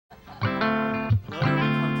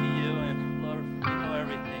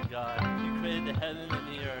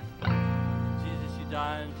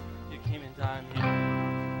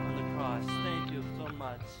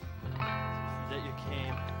gods, that you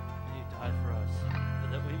came and you died for us,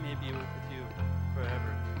 so that we may be with you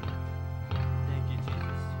forever. Thank you,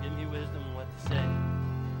 Jesus. Give me wisdom on what to say.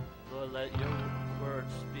 Lord, let your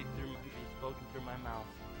words be spoken through my mouth.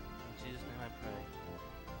 In Jesus' name I pray.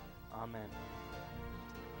 Amen.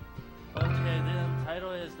 Okay, the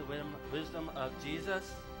title is The Wisdom of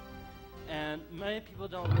Jesus. And many people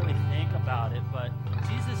don't really think about it, but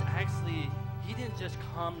Jesus actually, he didn't just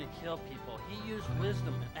come to kill people. He used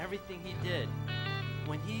wisdom in everything he did.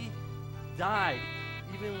 When he died,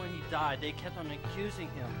 even when he died, they kept on accusing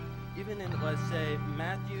him. Even in, let's say,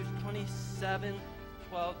 Matthew 27,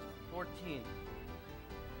 12, 14.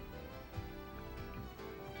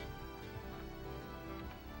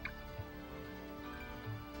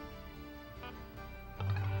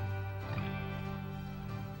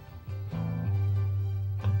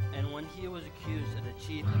 And when he was accused of the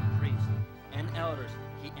chief priests and elders,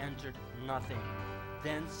 he answered nothing.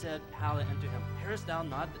 Then said Pilate unto him, Hearest thou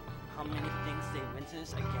not how many things they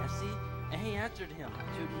witness against thee? And he answered him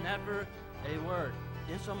to never a word,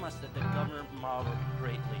 insomuch that the governor marveled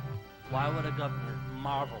greatly. Why would a governor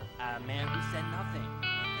marvel at a man who said nothing?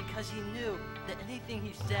 Because he knew that anything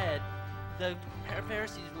he said, the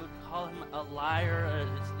Pharisees would call him a liar.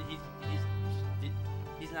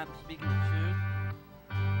 He's not speaking the truth.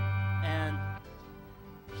 And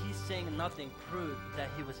he's saying nothing proved that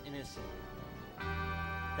he was innocent.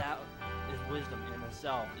 That is wisdom in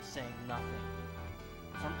itself, is saying nothing.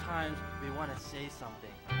 Sometimes we want to say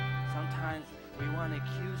something. Sometimes we want to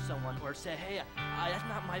accuse someone or say, hey, that's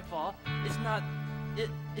not my fault.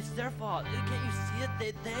 It's their fault. Can't you see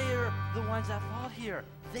it? They are the ones at fault here.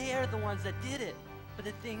 They are the ones that did it. But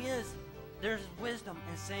the thing is, there's wisdom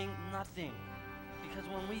in saying nothing. Because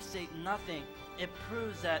when we say nothing, it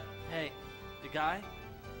proves that, hey, the guy,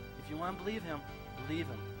 if you want to believe him, believe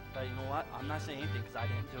him. But you know what? I'm not saying anything because I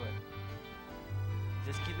didn't do it.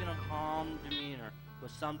 Just keeping a calm demeanor will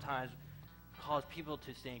sometimes cause people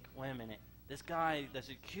to think, wait a minute, this guy that's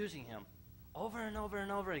accusing him over and over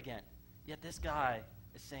and over again, yet this guy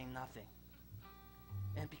is saying nothing.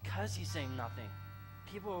 And because he's saying nothing,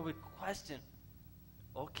 people would question,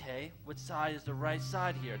 okay, which side is the right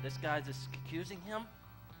side here? This guy's just accusing him,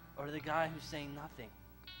 or the guy who's saying nothing?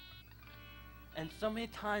 And so many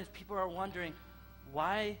times people are wondering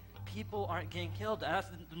why people aren't getting killed. That's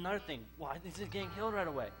another thing. Why isn't it getting killed right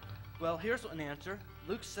away? Well, here's an answer.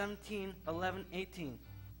 Luke 17, 11, 18.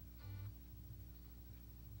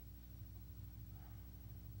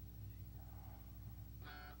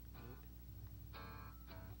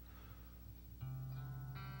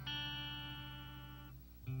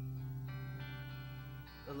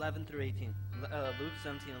 Luke 11 through 18. Luke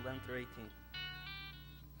 17, 11 through 18.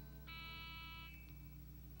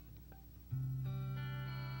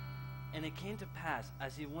 And it came to pass,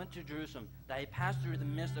 as he went to Jerusalem, that he passed through the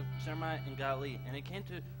midst of Samaria and Galilee. And it came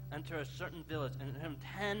to enter a certain village, and him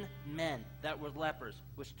 10 men that were lepers,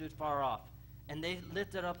 which stood far off. And they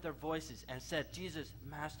lifted up their voices and said, Jesus,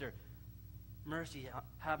 Master,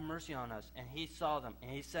 have mercy on us. And he saw them,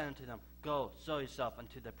 and he said unto them, Go, show yourself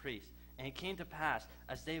unto the priest. And it came to pass,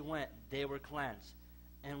 as they went, they were cleansed.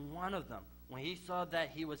 And one of them, when he saw that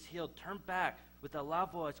he was healed, turned back with a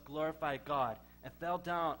loud voice, glorified God, and fell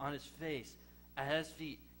down on his face at his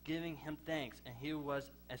feet, giving him thanks. And he was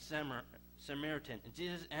a Samaritan. And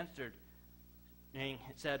Jesus answered and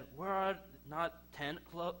said, Where are not 10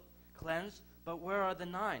 cleansed, but where are the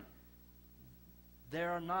 9? There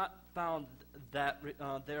are not found that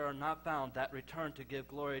return to give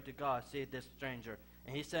glory to God, save this stranger.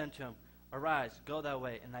 And he said unto him, Arise, go thy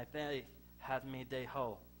way, and thy faith hath made thee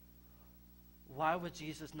whole. Why would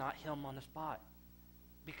Jesus not heal him on the spot?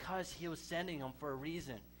 Because he was sending them for a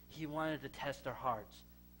reason. He wanted to test their hearts.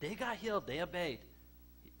 They got healed. They obeyed.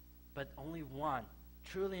 But only one,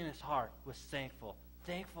 truly in his heart, was thankful.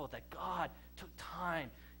 Thankful that God took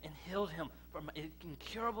time and healed him from an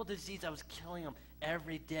incurable disease that was killing him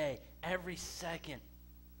every day, every second.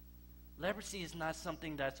 Leprosy is not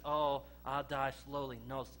something that's, oh, I'll die slowly.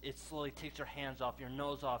 No, it slowly takes your hands off, your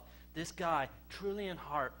nose off. This guy, truly in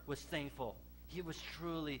heart, was thankful. He was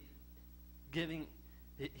truly giving.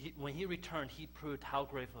 When he returned, he proved how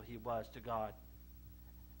grateful he was to God.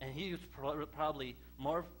 And he was probably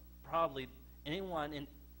anyone in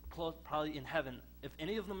heaven. If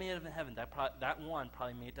any of them made it in heaven, that one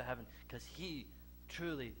probably made it to heaven because he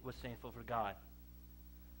truly was thankful for God.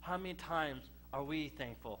 How many times are we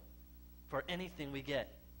thankful for anything we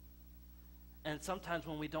get? And sometimes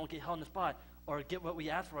when we don't get held on the spot or get what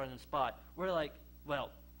we ask for on the spot, we're like,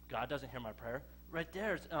 well, God doesn't hear my prayer. Right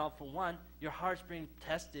there, for one, your heart's being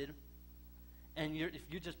tested. And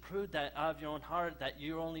if you just proved that out of your own heart that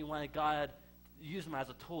you only wanted God to use them as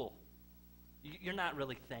a tool, you're not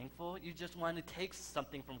really thankful. You just want to take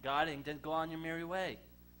something from God and then go on your merry way.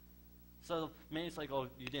 So maybe it's like, oh,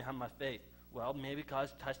 you didn't have my faith. Well, maybe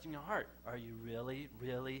God's testing your heart. Are you really,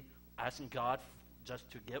 really asking God just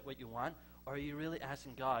to get what you want? Or are you really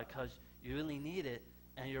asking God because you really need it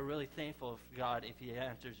and you're really thankful for God if he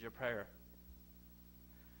answers your prayer?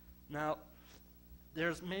 Now,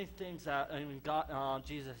 there's many things that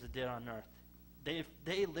Jesus did on earth.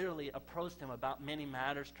 They literally approached him about many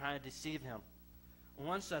matters trying to deceive him.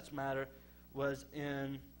 One such matter was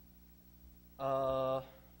in John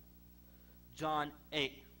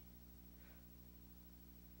 8.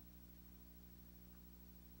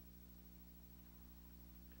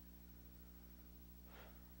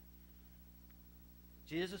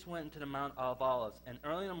 Jesus went into the Mount of Olives, and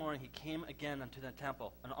early in the morning he came again unto the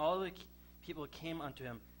temple, and all the people came unto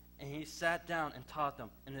him, and he sat down and taught them.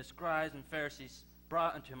 And the scribes and Pharisees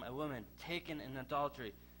brought unto him a woman taken in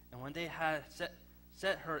adultery, and when they had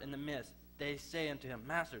set her in the midst, they say unto him,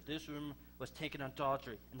 Master, this woman was taken in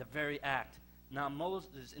adultery in the very act. Now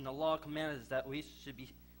Moses in the law commanded us that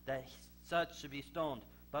such should be stoned.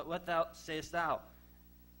 But what sayest thou?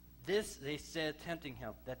 This they said, tempting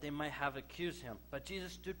him, that they might have accused him. But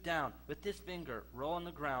Jesus stooped down, with his finger rolled on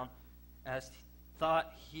the ground, as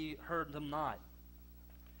thought he heard them not.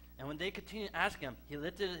 And when they continued to ask him, he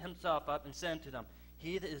lifted himself up and said unto them,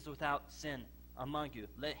 He that is without sin among you,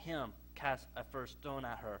 let him cast a first stone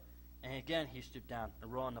at her. And again he stooped down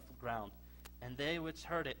and rolled on the ground. And they which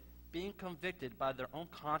heard it, being convicted by their own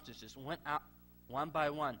consciences, went out one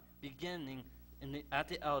by one, beginning at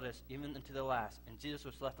the eldest, even unto the last. And Jesus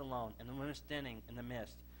was left alone, and the woman standing in the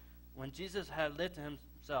midst. When Jesus had lifted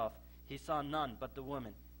himself, he saw none but the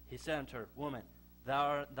woman. He said unto her, Woman, thou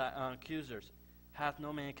art thy accusers. Hath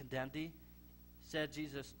no man condemned thee? Said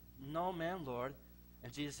Jesus, No man, Lord.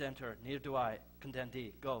 And Jesus said unto her, Neither do I condemn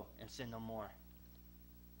thee. Go and sin no more.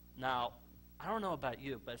 Now, I don't know about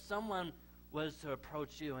you, but if someone was to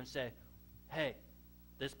approach you and say, Hey,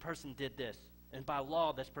 this person did this, and by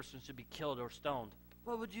law this person should be killed or stoned,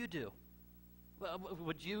 what would you do? Well,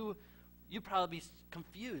 would you'd probably be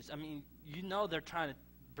confused. I mean, you know they're trying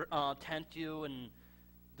to tempt you and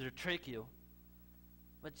they're trick you.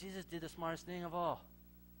 But Jesus did the smartest thing of all.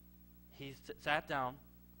 He sat down,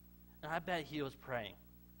 and I bet he was praying.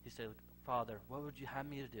 He said, Father, what would you have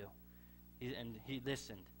me to do? And he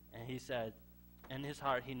listened, and he said, in his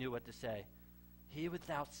heart he knew what to say. He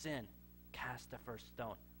without sin cast the first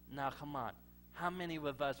stone. Now come on, how many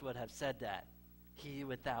of us would have said that? He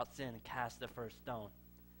without sin cast the first stone.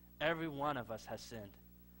 Every one of us has sinned.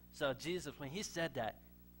 So Jesus, when he said that,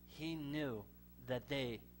 he knew that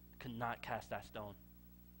they could not cast that stone.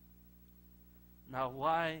 Now,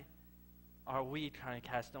 why are we trying to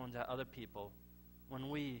cast stones at other people when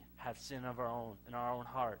we have sin of our own in our own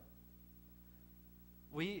heart?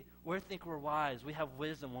 We think we're wise. We have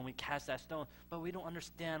wisdom when we cast that stone, but we don't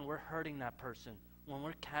understand we're hurting that person when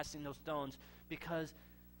we're casting those stones, because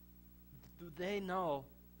they know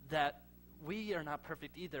that we are not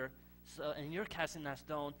perfect either. So, and you're casting that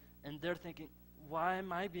stone, and they're thinking, why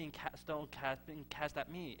am I being being cast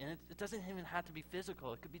at me? And it doesn't even have to be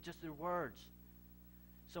physical. It could be just their words.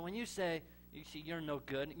 So when you say, you see, you're no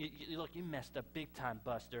good, look, you messed up big time,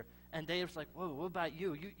 Buster, and they're like, whoa, what about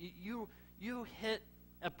you? You hit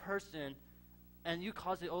a person, and you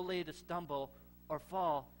cause the old lady to stumble or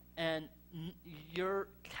fall, and you're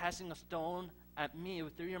casting a stone at me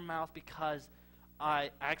through your mouth because I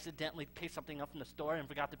accidentally picked something up from the store and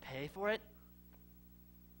forgot to pay for it.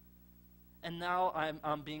 And now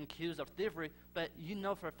I'm being accused of thievery, but you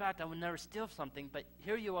know for a fact I would never steal something, but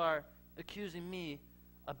here you are accusing me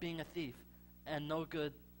of being a thief and no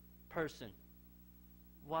good person.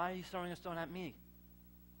 Why are you throwing a stone at me?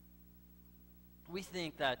 We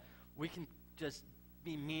think that we can just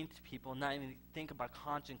be mean to people and not even think about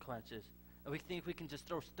consequences. And we think we can just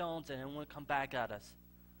throw stones and it won't come back at us.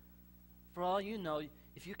 For all you know,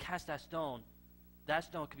 if you cast that stone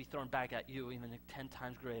could be thrown back at you even 10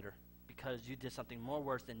 times greater because you did something more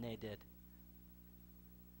worse than they did.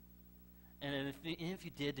 And if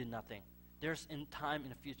you did do nothing, there's in time in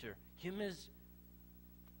the future, humans'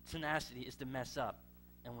 tenacity is to mess up.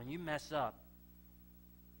 And when you mess up,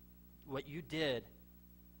 what you did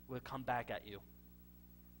will come back at you.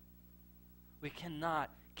 We cannot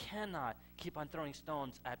keep on throwing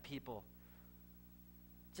stones at people.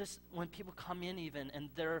 Just when people come in even and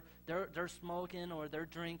they're smoking or they're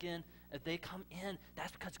drinking, if they come in,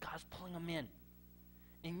 that's because God's pulling them in.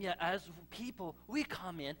 And yet as people, we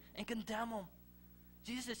come in and condemn them.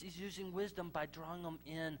 Jesus is using wisdom by drawing them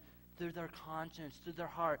in through their conscience, through their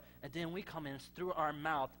heart, and then we come in through our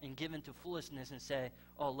mouth and give into foolishness and say,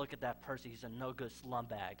 oh, look at that person, he's a no-good slum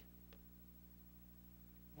bag.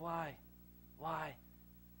 Why? Why?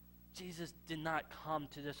 Jesus did not come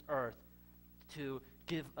to this earth to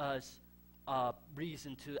give us a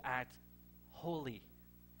reason to act holy.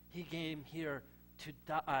 He came here to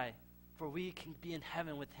die, for we can be in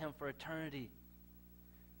heaven with him for eternity.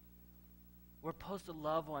 We're supposed to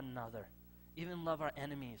love one another, even love our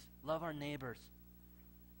enemies, love our neighbors.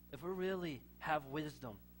 If we really have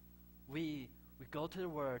wisdom, we go to the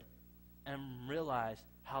Word and realize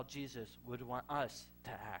how Jesus would want us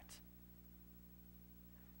to act.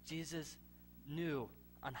 Jesus knew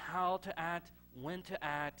on how to act, when to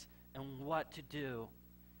act, and what to do,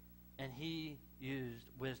 and he used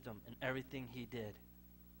wisdom in everything he did.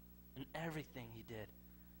 In everything he did.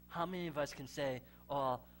 How many of us can say,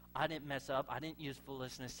 oh, I didn't mess up, I didn't use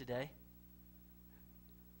foolishness today?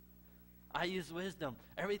 I used wisdom.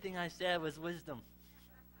 Everything I said was wisdom.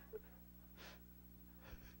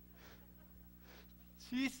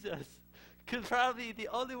 Jesus could probably be the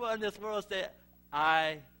only one in this world say,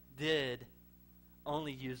 I did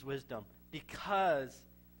only use wisdom, because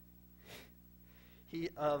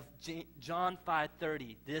John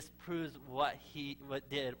 5:30, this proves what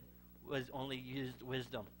did was only used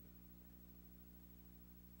wisdom.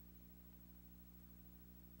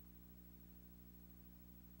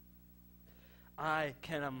 I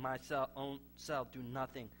can of myself own self do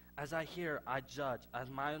nothing. As I hear, I judge, as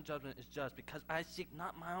my own judgment is just, because I seek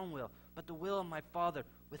not my own will, but the will of my Father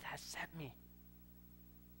which has sent me.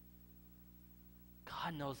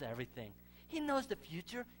 God knows everything. He knows the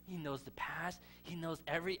future. He knows the past. He knows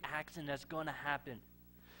every action that's going to happen.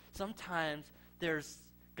 Sometimes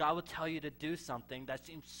God will tell you to do something that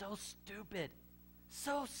seems so stupid.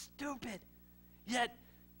 Yet,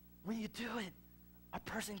 when you do it, a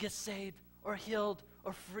person gets saved or healed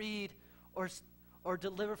or freed or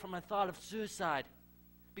delivered from a thought of suicide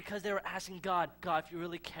because they were asking God, if you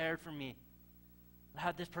really cared for me,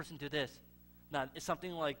 have this person do this. Now, it's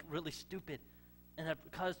something like really stupid. And that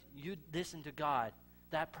because you listened to God,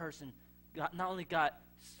 that person not only got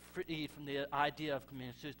freed from the idea of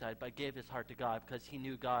committing suicide, but gave his heart to God because he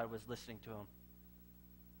knew God was listening to him.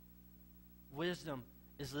 Wisdom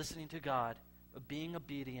is listening to God, but being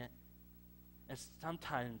obedient, and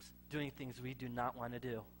sometimes doing things we do not want to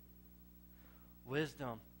do.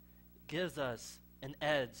 Wisdom gives us an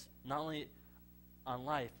edge, not only on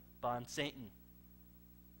life, but on Satan.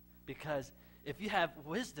 Because if you have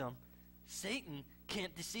wisdom, Satan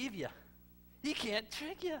can't deceive you. He can't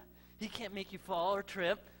trick you. He can't make you fall or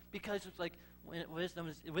trip, because it's like when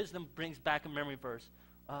wisdom brings back a memory verse.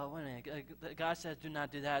 Wait a minute, God says, do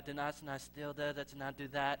not do that, do not steal that, do not do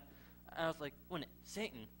that. I was like, wait a minute,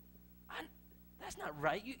 Satan, that's not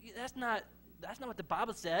right. That's not what the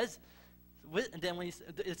Bible says. And then when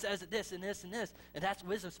it says this and this and this, and that's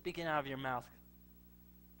wisdom speaking out of your mouth.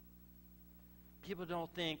 People don't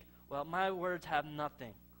think, well, my words have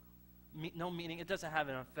nothing. No meaning. It doesn't have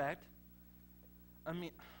an effect. I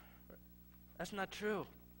mean, that's not true.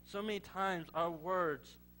 So many times our words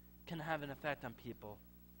can have an effect on people.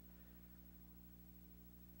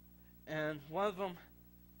 And one of them,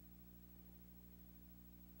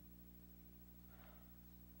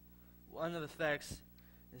 one of the effects,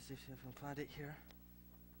 let's see if I can find it here.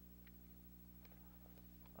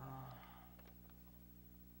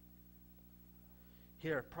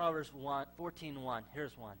 Here, Proverbs 14:1.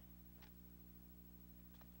 Here's one.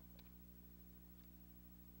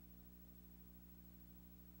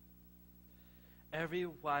 Every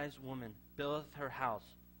wise woman buildeth her house,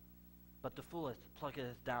 but the foolish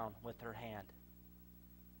plucketh down with her hand.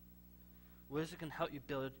 Wisdom can help you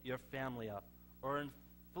build your family up, or in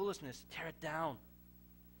foolishness, tear it down.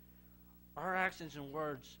 Our actions and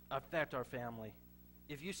words affect our family.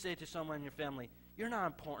 If you say to someone in your family, you're not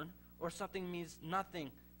important, or something means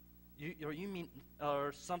nothing,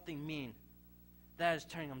 or something mean, that is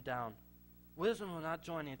tearing them down. Wisdom will not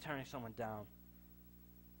join in tearing someone down.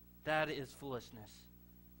 That is foolishness.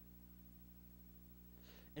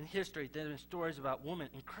 In history, there have been stories about women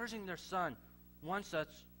encouraging their son. One such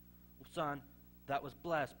son that was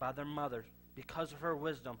blessed by their mother because of her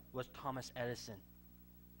wisdom was Thomas Edison.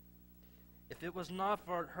 If it was not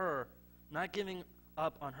for her not giving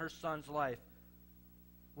up on her son's life,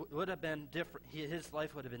 would have been different. His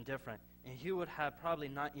life would have been different, and he would have probably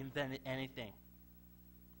not invented anything.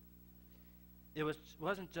 It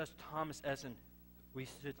wasn't just Thomas Edison we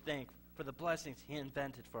should thank for the blessings he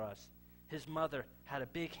invented for us. His mother had a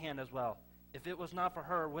big hand as well. If it was not for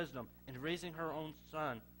her wisdom in raising her own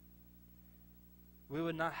son, we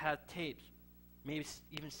would not have tapes maybe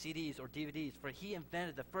even CDs or DVDs, for he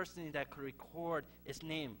invented the first thing that could record its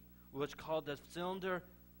name, which called the cylinder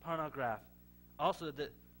phonograph. Also,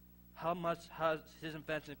 how much has his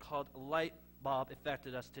invention called a light bulb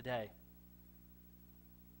affected us today?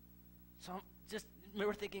 So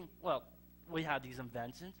we're thinking, well, we have these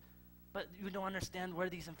inventions, but you don't understand where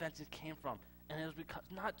these inventions came from. And it was because,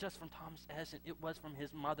 not just from Thomas Edison, it was from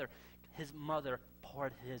his mother. His mother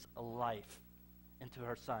poured his life into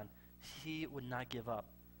her son. He would not give up.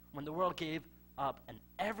 When the world gave up and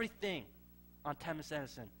everything on Thomas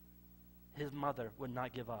Edison, his mother would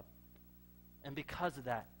not give up. And because of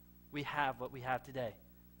that, we have what we have today.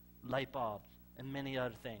 Light bulbs and many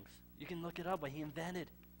other things. You can look it up, what he invented.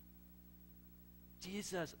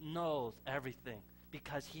 Jesus knows everything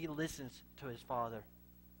because he listens to his Father.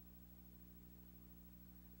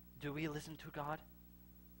 Do we listen to God?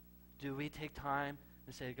 Do we take time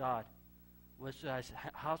and say, God,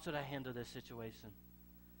 how should I handle this situation?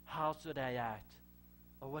 How should I act?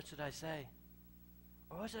 Or what should I say?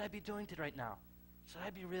 Or what should I be doing right now? Should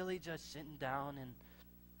I be really just sitting down and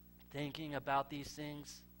thinking about these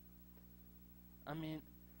things? I mean,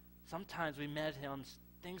 sometimes we meditate on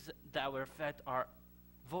things that will affect our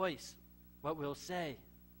voice, what we'll say.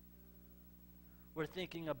 We're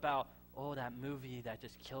thinking about, that movie that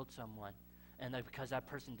just killed someone, and because that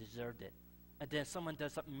person deserved it. And then someone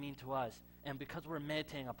does something mean to us, and because we're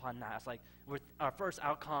meditating upon that, it's like our first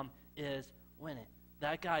outcome is win it.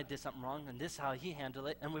 That guy did something wrong, and this is how he handled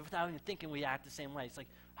it, and without even thinking, we act the same way. It's like,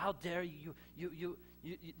 how dare you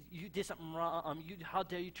did something wrong, how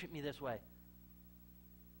dare you treat me this way?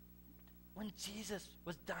 When Jesus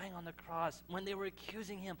was dying on the cross, when they were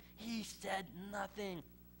accusing him, he said nothing.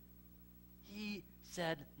 He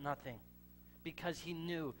said nothing because he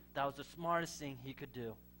knew that was the smartest thing he could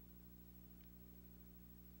do.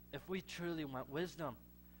 If we truly want wisdom,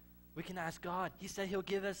 we can ask God. He said he'll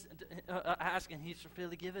give us, ask and he should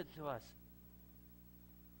freely give it to us.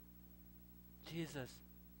 Jesus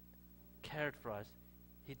cared for us.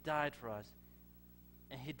 He died for us.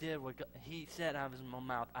 And he did what he said out of his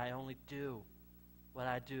mouth, I only do what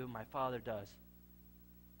I do, my Father does,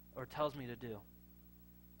 or tells me to do.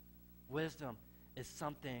 Wisdom is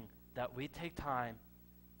something that we take time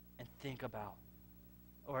and think about,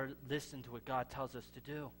 or listen to what God tells us to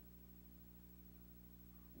do.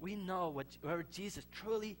 We know whatever Jesus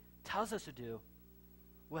truly tells us to do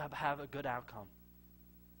will have a good outcome.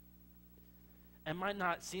 It might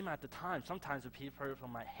not seem at the time. Sometimes the people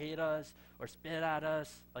might hate us or spit at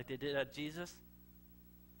us like they did at Jesus.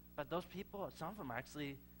 But those people, some of them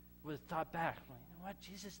actually would have thought back, like, you know what,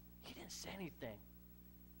 Jesus, he didn't say anything.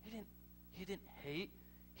 He didn't hate.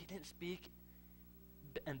 He didn't speak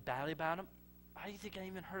and badly about him. I think I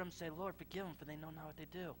even heard him say, Lord, forgive them, for they know not what they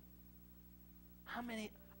do. How many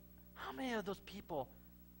of those people,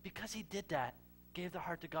 because he did that, gave their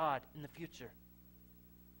heart to God in the future?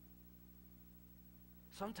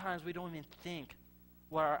 Sometimes we don't even think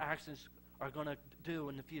what our actions are going to do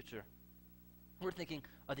in the future. We're thinking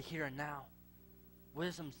of the here and now.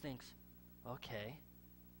 Wisdom thinks, okay,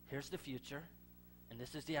 here's the future, and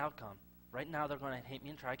this is the outcome. Right now they're going to hate me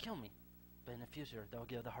and try to kill me. But in the future, they'll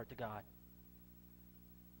give their heart to God.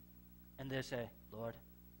 And they say, Lord,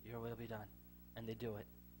 your will be done. And they do it.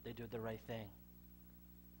 They do the right thing.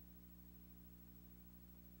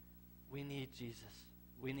 We need Jesus.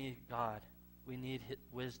 We need God. We need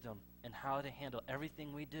wisdom and how to handle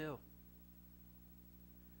everything we do.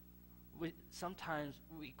 Sometimes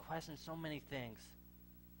we question so many things.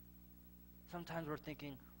 Sometimes we're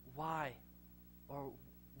thinking, why? Or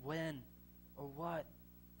when? Or what?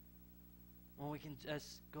 When we can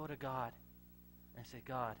just go to God and say,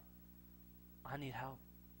 God, I need help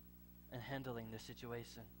in handling this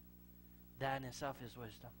situation. That in itself is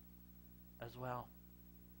wisdom as well.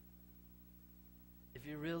 If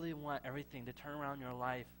you really want everything to turn around in your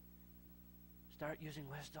life, start using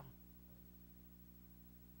wisdom.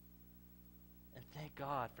 And thank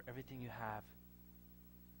God for everything you have.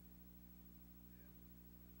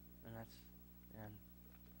 And that's the end.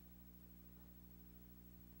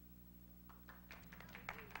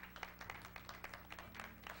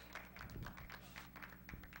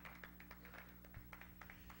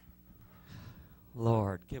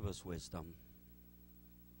 Lord, give us wisdom.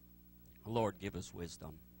 Lord, give us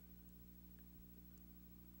wisdom.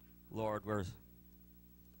 Lord, we're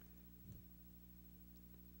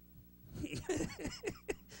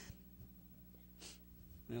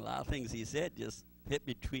a lot of things he said just hit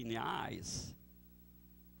between the eyes.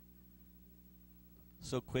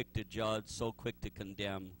 So quick to judge, so quick to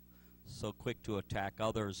condemn, so quick to attack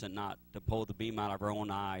others and not to pull the beam out of our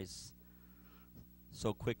own eyes.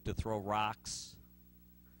 so quick to throw rocks.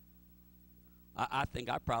 I think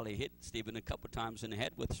I probably hit Stephen a couple times in the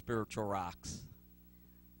head with spiritual rocks.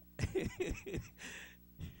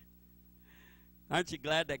 Aren't you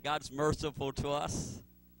glad that God's merciful to us?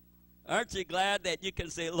 Aren't you glad that you can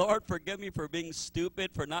say, Lord, forgive me for being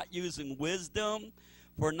stupid, for not using wisdom,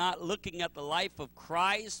 for not looking at the life of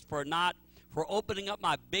Christ, for opening up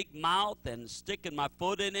my big mouth and sticking my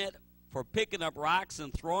foot in it, for picking up rocks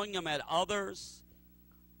and throwing them at others?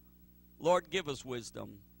 Lord, give us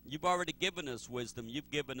wisdom. You've already given us wisdom.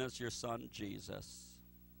 You've given us your Son, Jesus.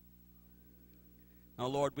 Now,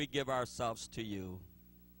 Lord, we give ourselves to you.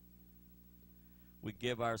 We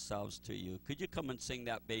give ourselves to you. Could you come and sing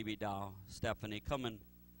that, baby doll? Stephanie, come and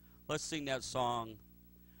let's sing that song,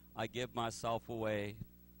 I give myself away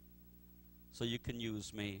so you can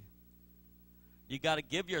use me. You got to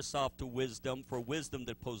give yourself to wisdom for wisdom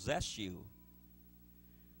to possess you.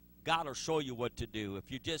 God will show you what to do.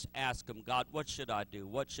 If you just ask him, God, what should I do?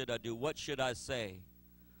 What should I do? What should I say?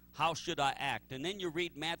 How should I act? And then you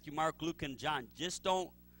read Matthew, Mark, Luke, and John. Just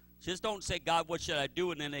don't say, God, what should I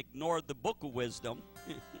do? And then ignore the book of wisdom.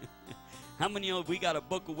 How many of we got a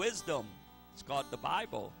book of wisdom? It's called the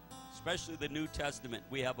Bible. Especially the New Testament.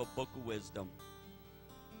 We have a book of wisdom.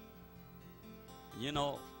 You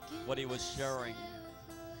know what he was sharing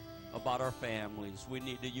about our families. We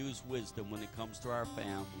need to use wisdom when it comes to our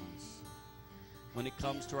families, when it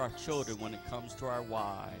comes to our children, when it comes to our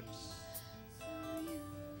wives.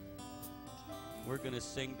 We're going to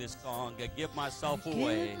sing this song, I give myself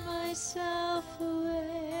away. Give myself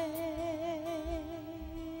away.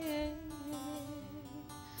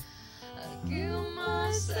 I give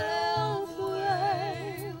myself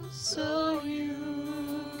away so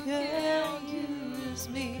you can use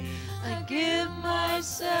me. I give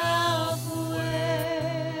myself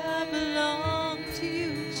away. I belong to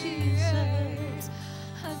you, Jesus.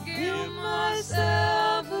 I give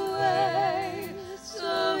myself away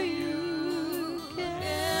so you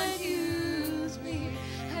can use me.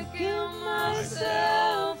 I give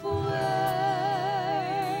myself away.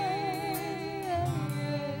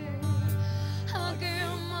 I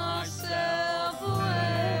give myself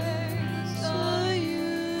away so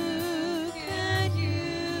you can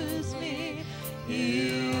use me.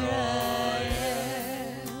 Here I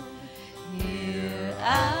am, here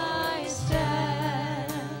I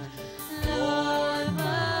stand. Lord,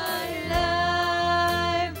 my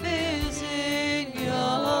life is in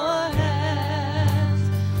your hands.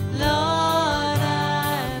 Lord,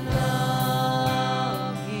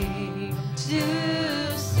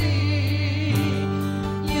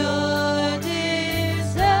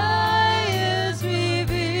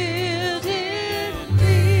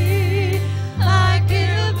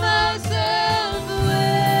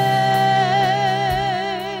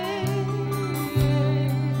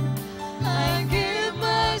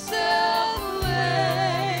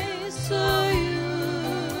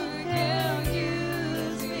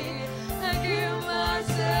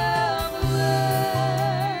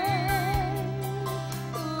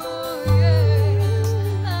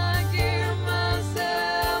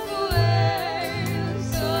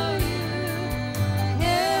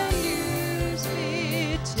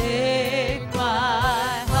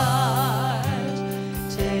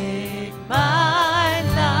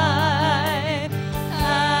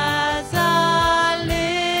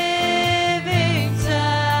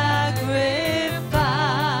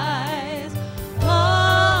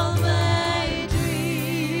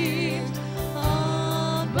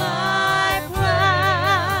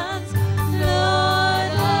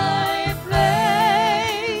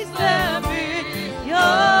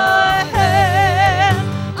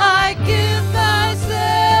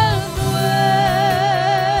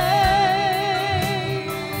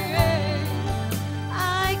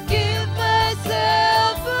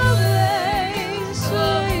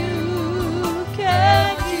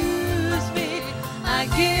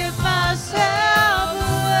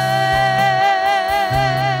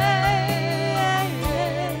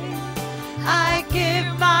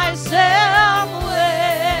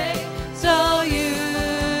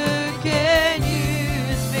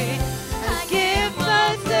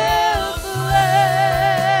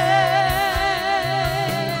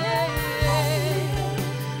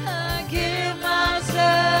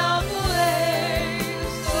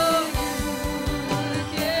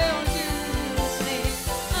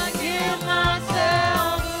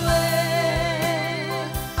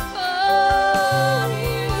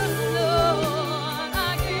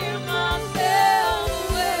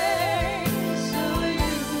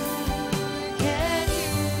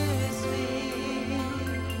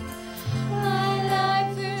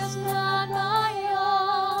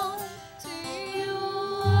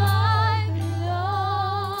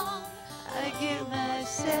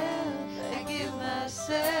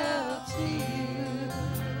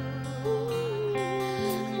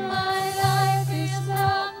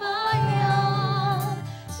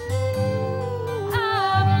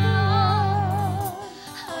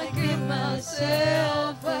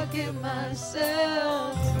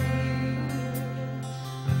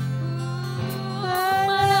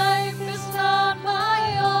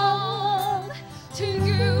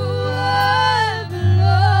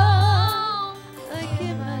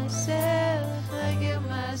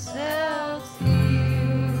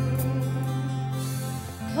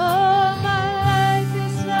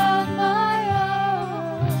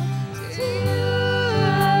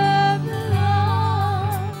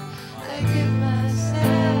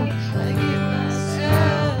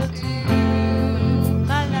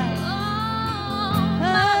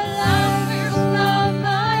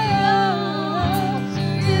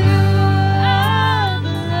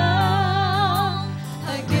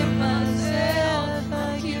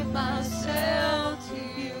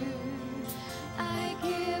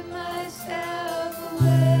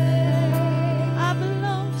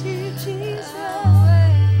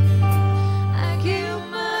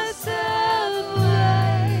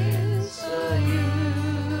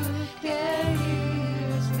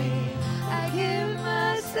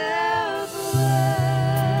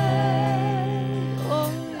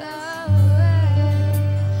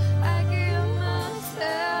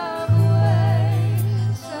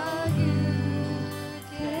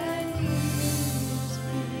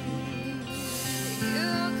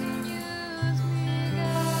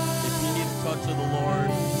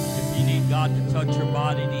 God to touch your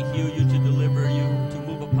body, to heal you, to deliver you, to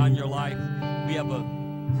move upon your life, we have a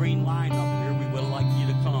green line up here. We would like you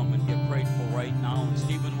to come and get prayed for right now. And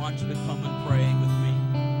Stephen wants you to come and pray with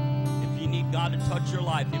me. If you need God to touch your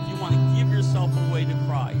life, if you want to give yourself away to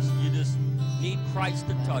Christ, you just need Christ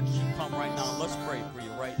to touch you, come right now. Let's pray for you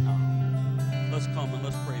right now. Let's come and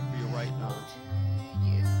let's pray for you right now.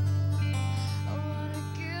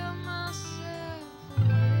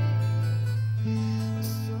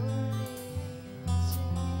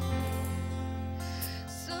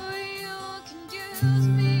 Use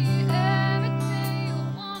me.